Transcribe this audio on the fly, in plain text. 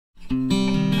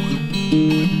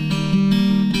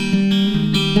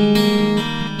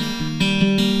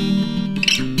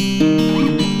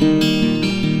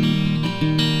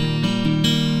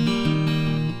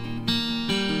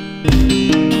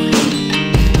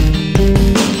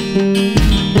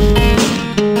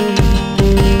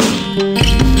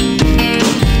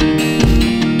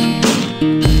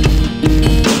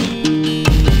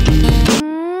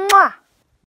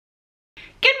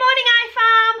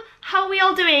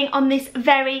doing on this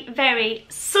very, very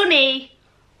sunny,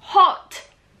 hot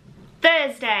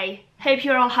Thursday? Hope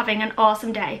you're all having an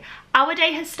awesome day. Our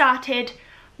day has started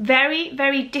very,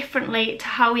 very differently to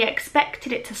how we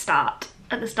expected it to start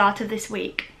at the start of this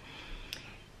week.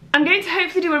 I'm going to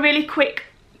hopefully do a really quick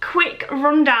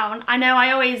rundown. I know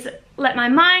I always let my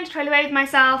mind trail away with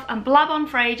myself and blab on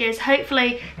for ages.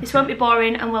 Hopefully this won't be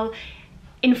boring and will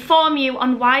inform you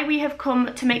on why we have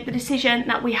come to make the decision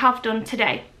that we have done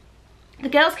today. The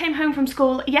girls came home from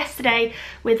school yesterday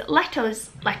with letters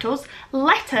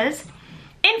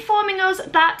informing us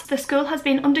that the school has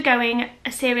been undergoing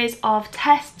a series of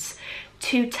tests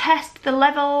to test the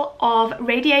level of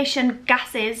radiation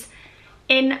gases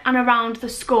in and around the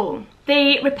school.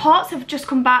 The reports have just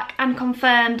come back and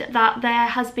confirmed that there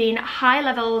has been high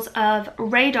levels of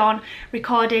radon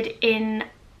recorded in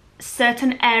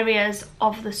certain areas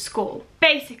of the school.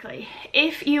 Basically,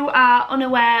 if you are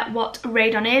unaware what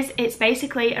radon is, it's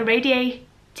basically a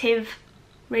radioactive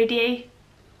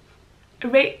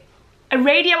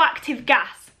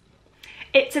gas.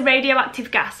 It's a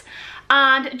radioactive gas.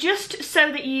 And just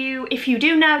so that you, if you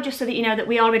do know, just so that you know that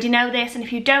we already know this, and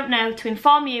if you don't know, to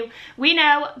inform you, we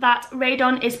know that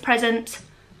radon is present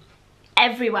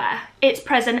everywhere. It's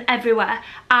present everywhere.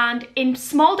 And in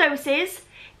small doses,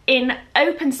 in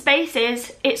open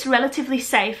spaces, it's relatively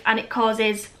safe and it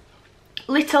causes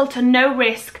little to no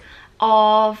risk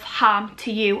of harm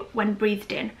to you when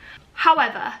breathed in.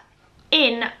 However,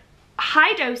 in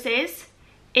high doses,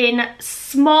 in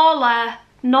smaller,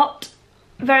 not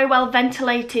very well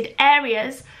ventilated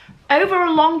areas, over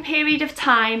a long period of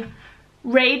time,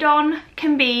 radon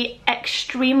can be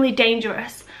extremely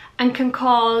dangerous and can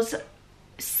cause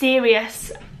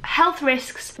serious health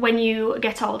risks when you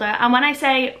get older. And when I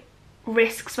say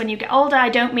risks when you get older, I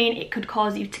don't mean it could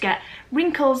cause you to get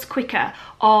wrinkles quicker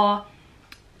or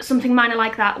something minor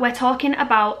like that. We're talking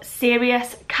about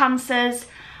serious cancers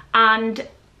and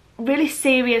really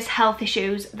serious health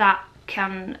issues that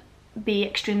can be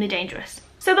extremely dangerous.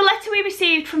 So the letter we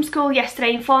received from school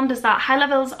yesterday informed us that high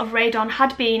levels of radon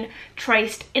had been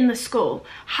traced in the school.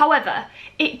 However,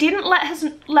 it didn't let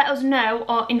us know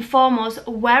or inform us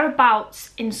whereabouts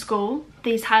in school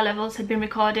these high levels had been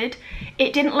recorded.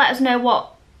 It didn't let us know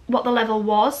what the level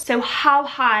was, so how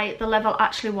high the level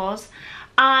actually was.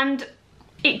 And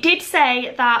it did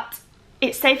say that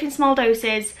it's safe in small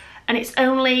doses and it's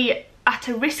only at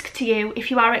a risk to you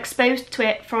if you are exposed to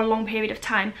it for a long period of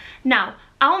time. Now,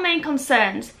 our main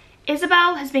concerns,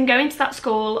 Isabel has been going to that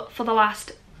school for the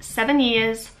last 7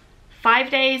 years,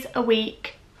 5 days a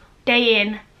week, day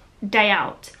in, day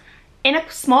out, in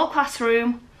a small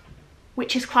classroom,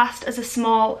 which is classed as a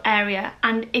small area.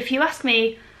 And if you ask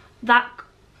me, that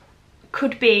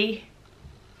could be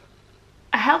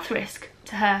a health risk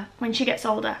to her when she gets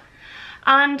older.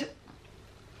 And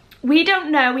we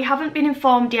don't know, we haven't been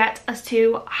informed yet as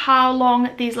to how long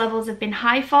these levels have been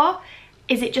high for.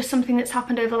 Is it just something that's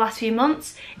happened over the last few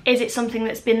months? Is it something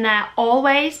that's been there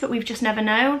always, but we've just never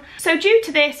known? So due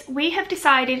to this, we have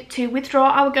decided to withdraw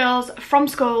our girls from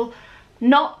school,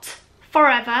 not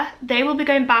forever. They will be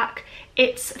going back.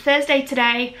 It's Thursday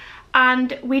today,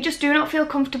 and we just do not feel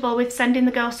comfortable with sending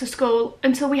the girls to school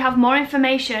until we have more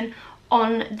information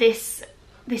on this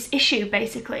issue,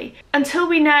 basically. Until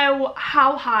we know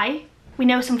how high, we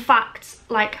know some facts,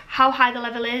 like how high the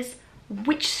level is,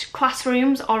 which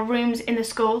classrooms or rooms in the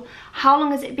school, how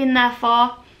long has it been there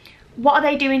for, what are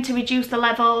they doing to reduce the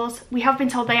levels. We have been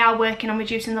told they are working on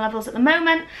reducing the levels at the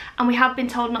moment, and we have been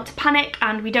told not to panic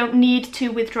and we don't need to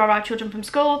withdraw our children from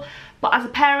school. But as a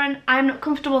parent, I'm not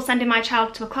comfortable sending my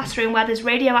child to a classroom where there's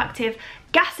radioactive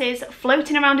gases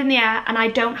floating around in the air and I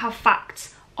don't have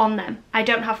facts on them. I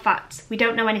don't have facts. We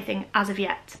don't know anything as of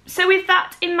yet. So with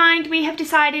that in mind, we have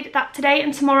decided that today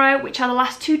and tomorrow, which are the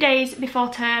last 2 days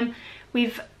before term,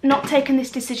 we've not taken this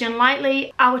decision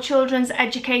lightly. Our children's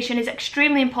education is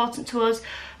extremely important to us,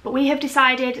 but we have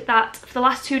decided that for the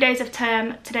last 2 days of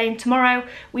term, today and tomorrow,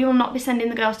 we will not be sending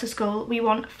the girls to school. We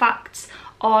want facts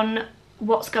on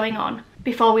what's going on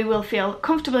before we will feel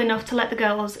comfortable enough to let the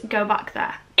girls go back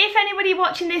there. If anybody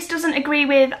watching this doesn't agree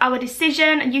with our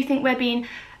decision and you think we're being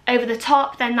over the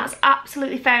top, then that's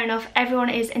absolutely fair enough. Everyone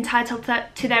is entitled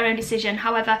to their own decision.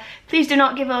 However, please do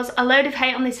not give us a load of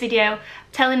hate on this video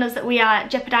telling us that we are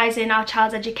jeopardising our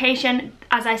child's education.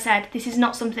 As I said, this is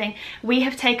not something we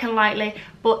have taken lightly,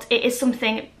 but it is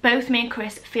something both me and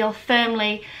Chris feel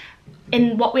firmly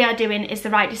in what we are doing is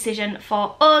the right decision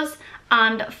for us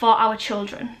and for our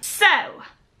children. So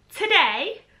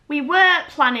today we were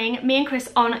planning, me and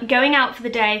Chris, on going out for the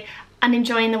day and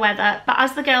enjoying the weather. But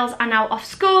as the girls are now off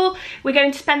school, we're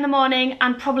going to spend the morning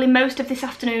and probably most of this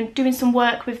afternoon doing some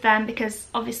work with them, because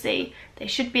obviously they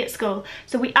should be at school.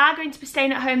 So we are going to be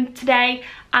staying at home today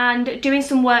and doing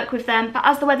some work with them. But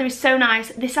as the weather is so nice,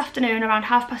 this afternoon around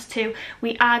 2:30,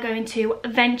 we are going to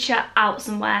venture out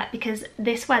somewhere because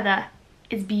this weather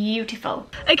is beautiful.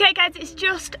 Okay guys, it's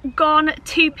just gone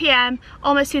 2 p.m,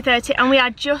 almost 2:30, and we are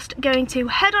just going to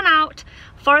head on out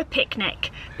for a picnic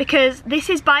because this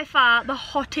is by far the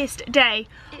hottest day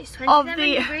of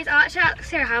the... degrees. Actually,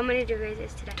 Sarah, how many degrees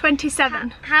is today?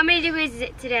 27. How many degrees is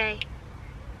it today?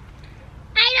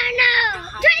 I don't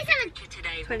know. 27.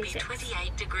 Today will be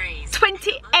 28 degrees.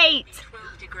 28.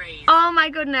 12 degrees. Oh my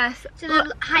goodness. So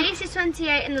the highest is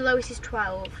 28 and the lowest is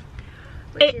 12.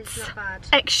 Which It's is not bad.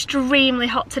 extremely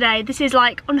hot today. This is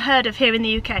like unheard of here in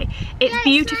the UK. It's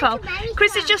beautiful. like America.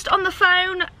 Chris is just on the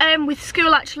phone with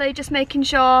school actually, just making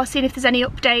sure, seeing if there's any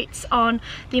updates on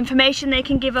the information they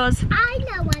can give us. I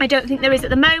know one. I don't think there is at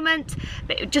the moment,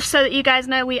 but just so that you guys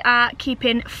know, we are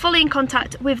keeping fully in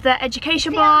contact with the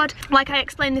education board. Like I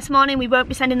explained this morning, we won't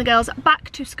be sending the girls back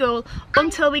to school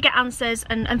until we get answers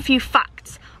and few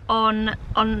facts on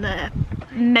the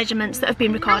measurements that have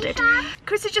been recorded.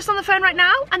 Chris is just on the phone right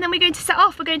now, and then we're going to set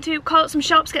off. We're going to call up some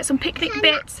shops, get some picnic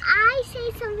bits. I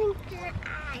say something to the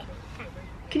eye.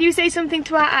 Can you say something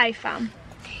to our iFam?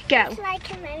 Go. It's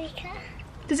like America.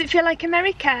 Does it feel like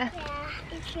America? Yeah,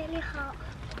 it's really hot.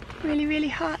 Really, really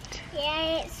hot.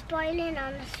 Yeah, it's boiling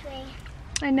honestly.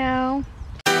 I know.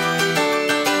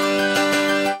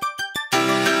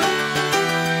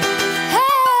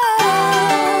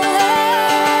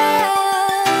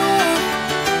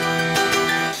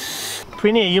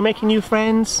 Prinny, are you making new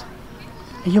friends?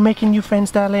 Are you making new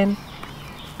friends, darling?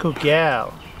 Good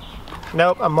girl.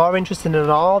 Nope, I'm more interested in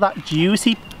all that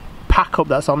juicy pack up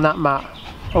that's on that mat.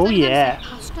 Oh yeah.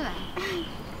 Pasta then.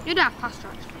 You don't have pasta.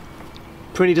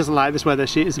 Prinny doesn't like this weather.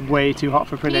 She is way too hot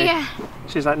for Prinny. Yeah.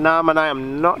 She's like, nah man, I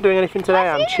am not doing anything today.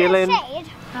 I'm chilling.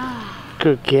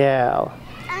 Good girl.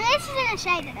 And this is in the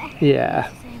shade today.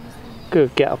 Yeah.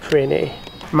 Good girl, Prinny.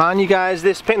 Man, you guys,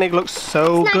 this picnic looks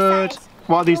so It's nice good. size.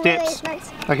 What are these Really, dips? it's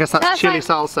nice. I guess that's chili like-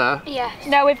 salsa. Yeah.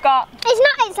 No, we've got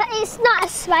It's not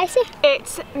as spicy.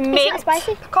 it's mint, not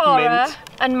spicy. pakora, Mint.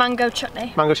 and mango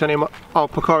chutney. Mango chutney. Oh,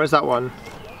 pakora's that one.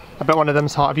 I bet one of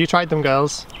them's hot. Have you tried them,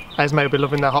 girls? Esme will be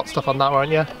loving their hot stuff on that, won't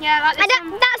you? Yeah, like this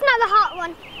That's not the hot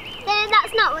one.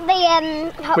 That's not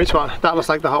the hot Which one? That looks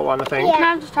like the hot one, I think. Yeah.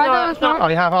 Can I just try that? it's not. Oh,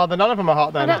 you have? Oh, then none of them are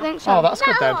hot then. I don't think so. Oh, that's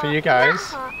good then for you guys.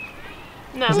 Hot.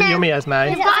 No. Is it yummy, Esme?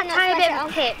 They've got a It's tiny not bit spicy.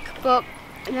 of kick, but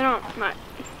they're not like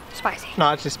spicy.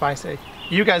 Not actually spicy.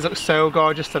 You guys look so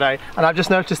gorgeous today. And I've just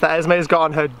noticed that Esme's got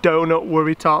on her donut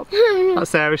worry top that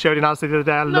Sarah showed in Asda the other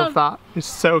day. I love that. It's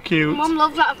so cute. Mum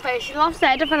loves that face. She loves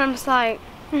it. And I'm just like,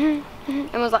 and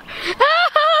was like,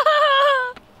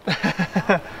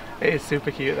 It is super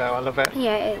cute though. I love it.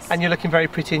 yeah, it is. And you're looking very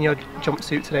pretty in your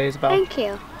jumpsuit today, Isabel. Thank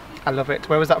you. I love it.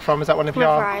 Where was that from? Is that one of River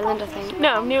your Island, I think.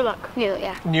 No, new look. New,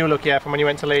 yeah. new look? Yeah, from when you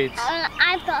went to Leeds.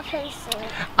 I've got a face suit.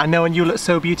 I know, and you look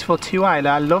so beautiful too, Isla.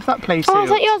 I love that place Oh, I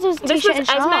thought yours was This t-shirt was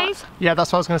and shorts. Esme's. Yeah,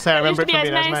 that's what I was going to say. I remember used it to from be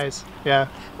being Esme's. Esme's. Yeah.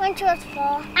 When she was 4.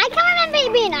 I can't remember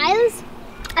it being Isla's.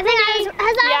 I think Isla's.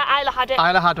 Has Yeah, Isla had it.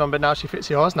 Isla had one, but now she fits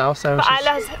yours now. So But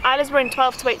she's... Isla's wearing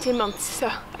 12 to 18 months, so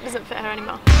it doesn't fit her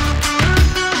anymore.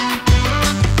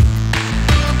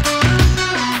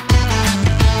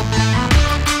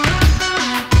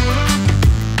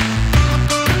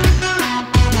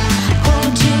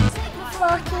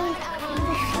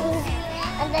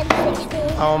 And then 16.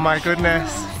 Oh my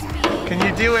goodness. Can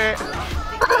you do it?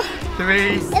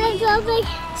 3, And then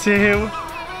 12. 2,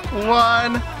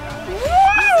 1.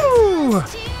 Woo!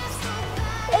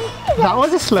 That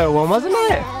was a slow one, wasn't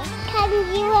it? Can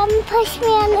you push me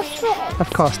on the foot?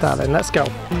 Of course, darling. Let's go.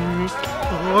 2,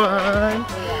 1.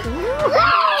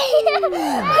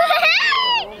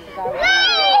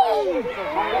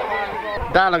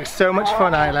 That looks so much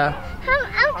fun, Isla.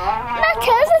 My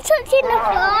toes are touching the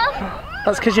floor.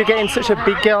 That's because you're getting such a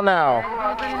big girl now.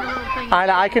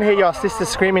 Isla, I can hear your sister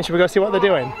screaming. Should we go see what they're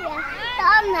doing?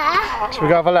 On there. Should we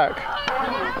go have a look?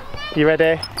 You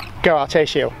ready? Go, I'll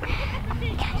chase you.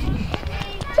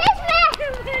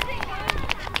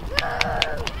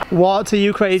 What are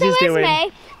you crazies doing?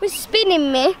 Esme was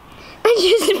spinning me, and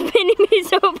she was spinning me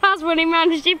so fast running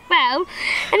around and she fell. And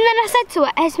then I said to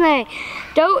her, Esme,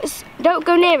 don't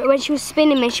go near it when she was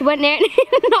spinning me. She went near it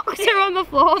and knocked her on the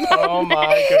floor. Oh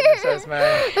my goodness, Esme.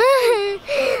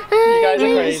 You guys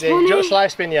are crazy. Shall I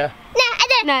spin you? No, I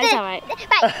don't. No, it's alright. Right.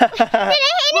 In a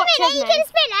minute you Esme. can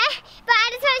spin her, but I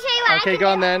just want to show you what I Okay, can go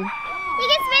on do. then. You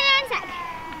can spin her in a sec.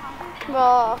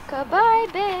 Rock-a-bye,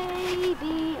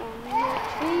 baby.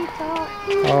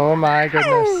 Oh my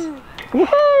goodness.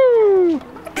 Woohoo!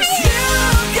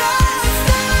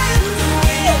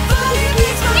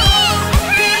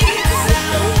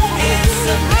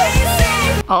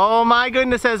 Oh my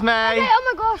goodness, Esme!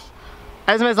 Oh my gosh!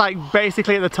 Esme's like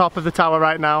basically at the top of the tower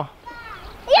right now.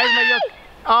 Esme,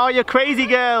 you're crazy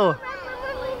girl!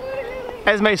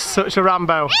 Esme's such a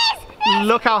Rambo.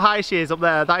 Look how high she is up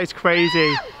there, that is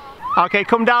crazy. Okay,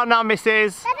 come down now,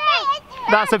 missus.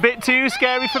 That's a bit too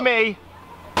scary for me.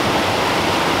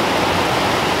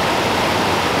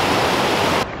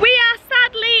 We are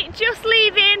sadly just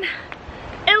leaving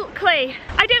Ilkley.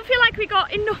 I don't feel like we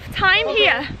got enough time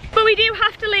here, but we do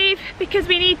have to leave because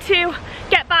we need to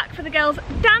get back for the girls'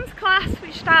 dance class,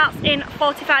 which starts in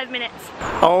 45 minutes.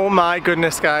 Oh my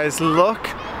goodness, guys, look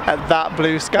at that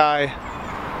blue sky.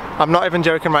 I'm not even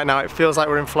joking right now, it feels like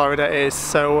we're in Florida. It is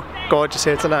so gorgeous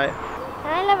here tonight.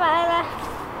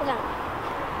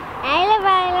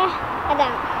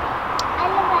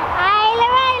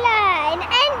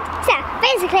 So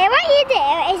basically what you do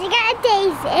is you get a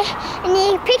daisy and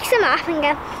you pick some off and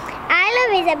go, I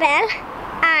love Isabel,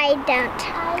 I don't.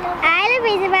 I love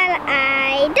Isabel,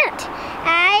 I don't.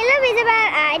 I love Isabel,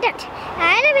 I don't.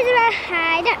 I love Isabel,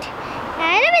 I don't.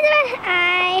 I love Isabel,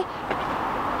 I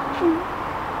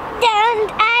don't.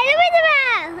 I love Isabel.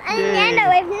 And you end up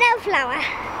with no flower.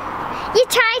 You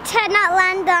try to not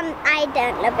land on I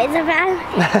don't love Isabel.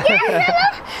 Yes,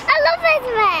 I love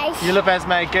Esme. You love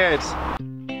Esme, good.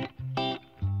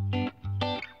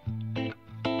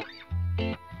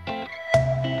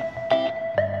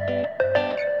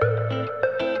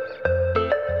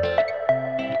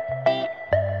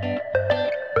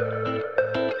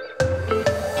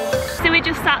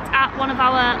 Just sat at one of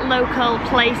our local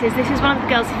places. This is one of the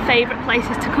girls' favourite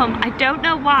places to come. I don't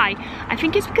know why. I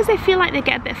think it's because they feel like they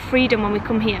get a bit of freedom when we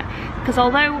come here. Because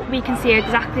although we can see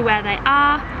exactly where they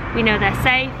are, we know they're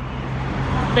safe,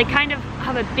 they kind of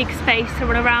have a big space to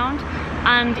run around,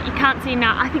 and you can't see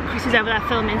now. I think Chris is over there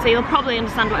filming, so you'll probably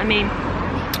understand what I mean.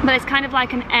 But it's kind of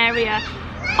like an area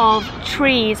of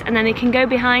trees, and then they can go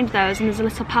behind those, and there's a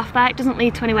little path there. It doesn't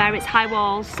lead to anywhere, it's high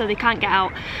walls, so they can't get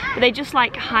out, but they just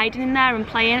like hiding in there and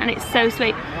playing, and it's so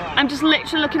sweet. I'm just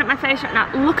literally looking at my face right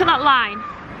now. Look at that line.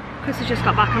 Chris has just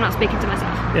got back, I'm not speaking to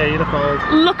myself. Yeah, you look old.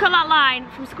 Look at that line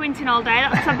from squinting all day.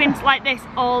 That's, I've been like this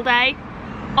all day.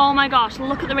 Oh my gosh,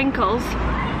 look at the wrinkles.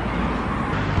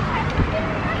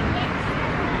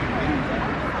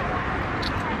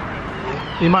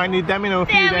 You might need them in a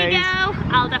few days. There we go.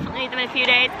 I'll definitely need them in a few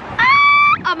days.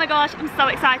 Oh my gosh, I'm so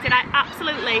excited. I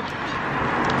absolutely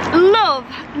love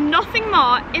nothing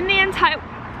more in the entire,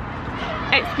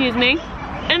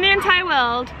 in the entire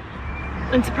world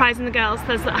than surprising the girls.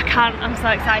 I'm so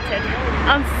excited.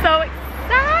 I'm so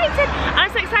excited. And I'm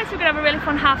so excited we're gonna have a really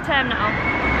fun half term now.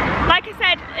 Like I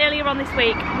said earlier on this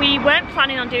week, we weren't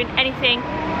planning on doing anything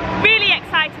really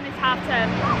exciting this half term.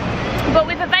 But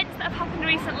with events that have happened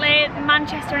recently,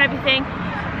 Manchester and everything,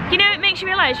 you know, it makes you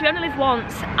realise you only live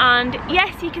once, and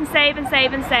yes, you can save and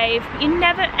save and save, but you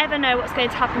never ever know what's going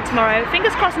to happen tomorrow.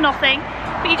 Fingers crossed nothing,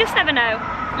 but you just never know.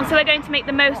 And so we're going to make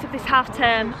the most of this half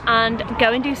term and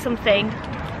go and do something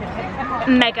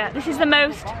mega. This is the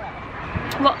most,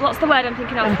 what's the word I'm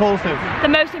thinking of? Impulsive. The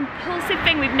most impulsive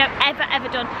thing we've ever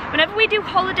done. Whenever we do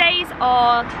holidays,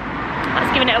 or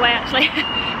that's giving it away actually.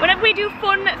 Whenever we do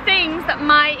fun things that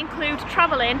might include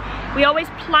travelling, we always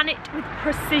plan it with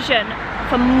precision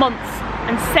for months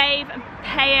and save and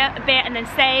pay a bit and then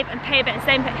save and pay a bit and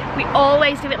save and pay. We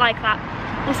always do it like that.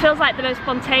 This feels like the most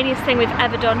spontaneous thing we've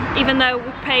ever done, even though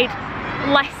we've paid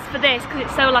less for this because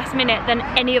it's so last minute than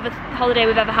any other holiday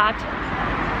we've ever had.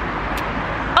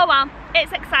 Oh well,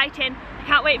 it's exciting. I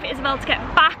can't wait for Isabel to get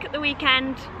back at the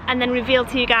weekend and then reveal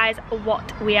to you guys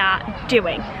what we are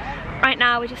doing. Right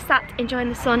now we're just sat enjoying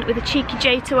the sun with a cheeky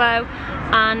J2O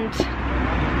and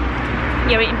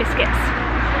you're eating biscuits.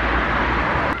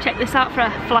 Check this out for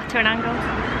a flatter an angle.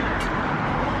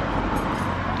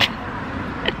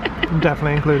 I'm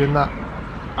definitely including that.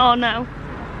 Oh no.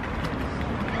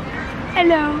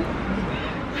 Hello,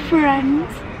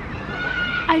 friends.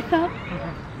 I thought.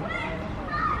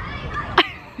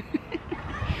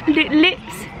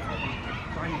 Lips.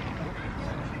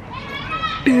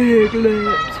 Big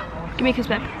lips. Give me a kiss,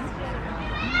 babe.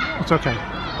 It's okay.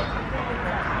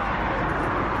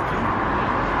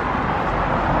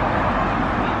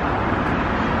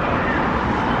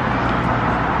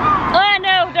 Oh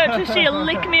no, don't just she'll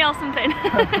lick me or something.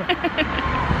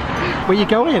 Where you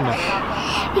going?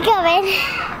 We're going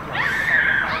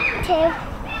to,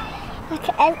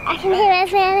 I can hear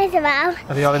Esme and Isabel.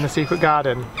 Are they all in the secret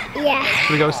garden? Yeah.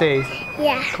 Should we go see?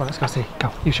 Yeah. Come on, let's go see.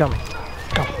 Go, you show me.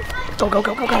 Go. Go, go,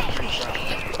 go, go, go.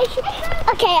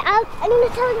 Okay, I'm going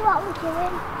to tell you what we're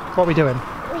doing. What are we doing?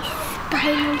 We're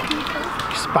spying on people.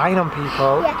 Spying on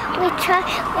people? Yeah, we're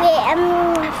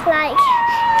like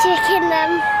checking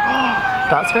them.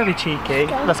 That's very cheeky.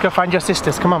 Let's go find your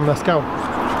sisters. Come on, let's go.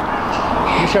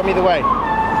 Can you show me the way?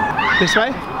 This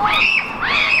way?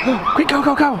 Quick, go,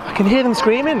 go, go. I can hear them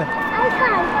screaming.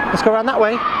 Let's go around that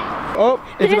way. Oh,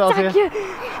 Isabel's here.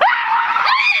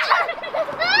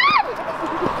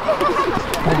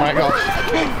 Oh my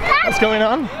gosh. What's going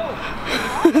on?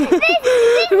 We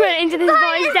went into this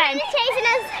boy's den. Chasing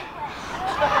us.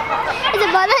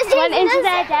 Isabella's chasing Went into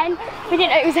their den. We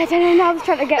didn't know it was their den, and now I was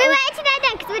trying to get us. We went into their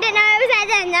den because we didn't know it was their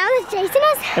den. Now they're chasing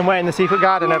us. And we're in the secret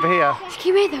garden over here. Can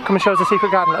you hear them? Come and show us the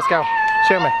secret garden. Let's go.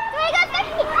 Show me.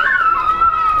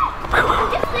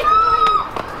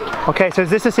 Okay, so is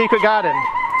this a secret garden?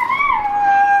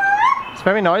 It's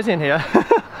very noisy in here.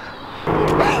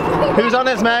 Who's on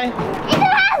this, May?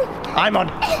 I'm on.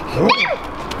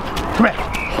 Come here.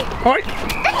 Oi.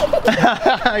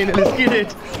 You nearly skidded.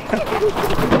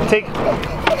 Take.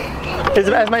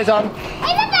 Esme's on.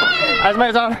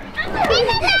 Esme's on.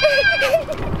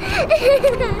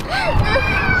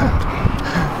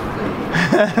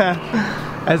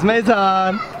 Esme's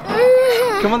on.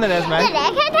 Come on then, Esme. Can I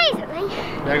tell you something?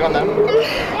 Yeah, go on then.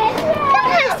 Come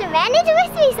close to me. I need to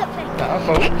whisper you something.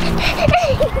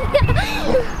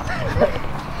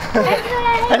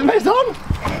 Esme's on.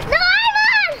 No, I'm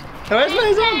on. No,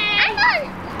 Esme's on. I'm on.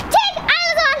 Tick, I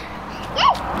was on.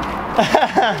 Yes.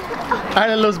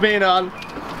 Isla loves being on.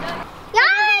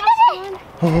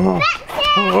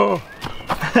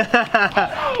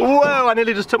 Whoa, I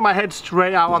nearly just took my head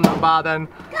straight out on that bar then.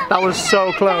 That was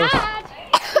so close.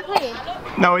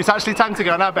 No, it's actually time to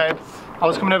go now, babe. I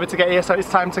was coming over to get here, so it's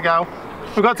time to go.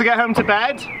 We've got to get home to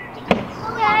bed.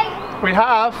 We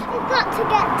have. We've got to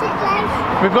get to bed.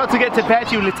 We've got to get to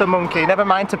bed, you little monkey. Never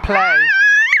mind to play.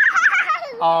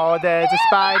 Oh, there's a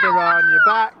spider on your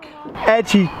back. A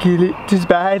cheeky little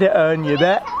spider on your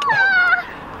back.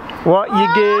 What you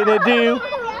gonna do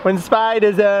when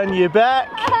spider's on your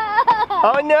back?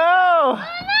 Oh no!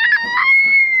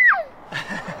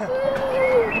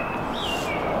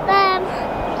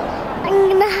 I'm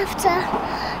gonna have to,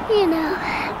 you know,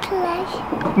 play.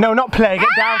 No, not play. Get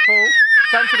down, fool.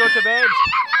 Time to go to bed.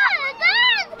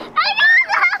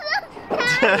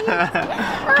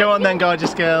 Come on then,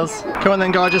 gorgeous girls. Come on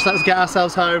then, gorgeous. Let's get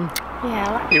ourselves home.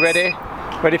 Yeah. You ready?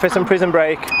 Ready for some prison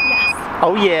break? Yes.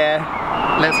 Oh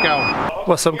yeah. Let's go.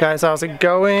 What's up, guys? How's it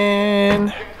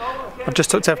going? I've just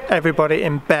tucked everybody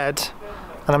in bed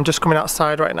and I'm just coming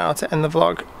outside right now to end the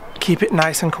vlog. Keep it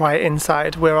nice and quiet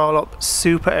inside. We're all up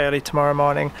super early tomorrow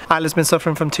morning. Isla's been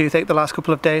suffering from toothache the last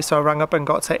couple of days, so I rang up and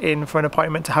got her in for an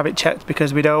appointment to have it checked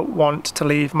because we don't want to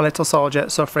leave my little soldier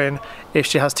suffering if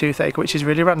she has toothache, which is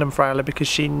really random for Isla because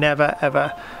she never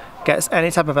ever gets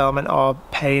any type of ailment or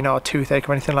pain or toothache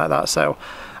or anything like that. So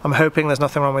I'm hoping there's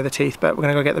nothing wrong with the teeth, but we're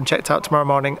gonna go get them checked out tomorrow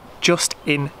morning just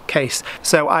in case.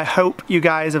 So I hope you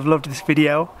guys have loved this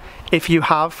video. If you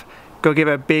have, go give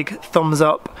it a big thumbs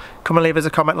up. Come and leave us a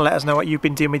comment and let us know what you've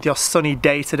been doing with your sunny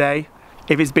day today.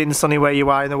 If it's been sunny where you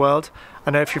are in the world.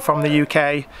 I know if you're from the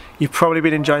UK, you've probably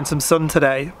been enjoying some sun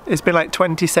today. It's been like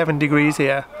 27 degrees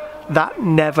here. That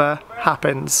never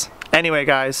happens. Anyway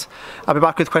guys, I'll be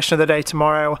back with question of the day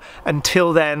tomorrow.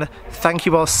 Until then, thank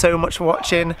you all so much for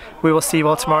watching. We will see you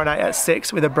all tomorrow night at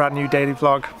 6 with a brand new daily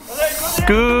vlog.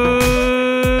 Good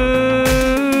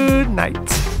night.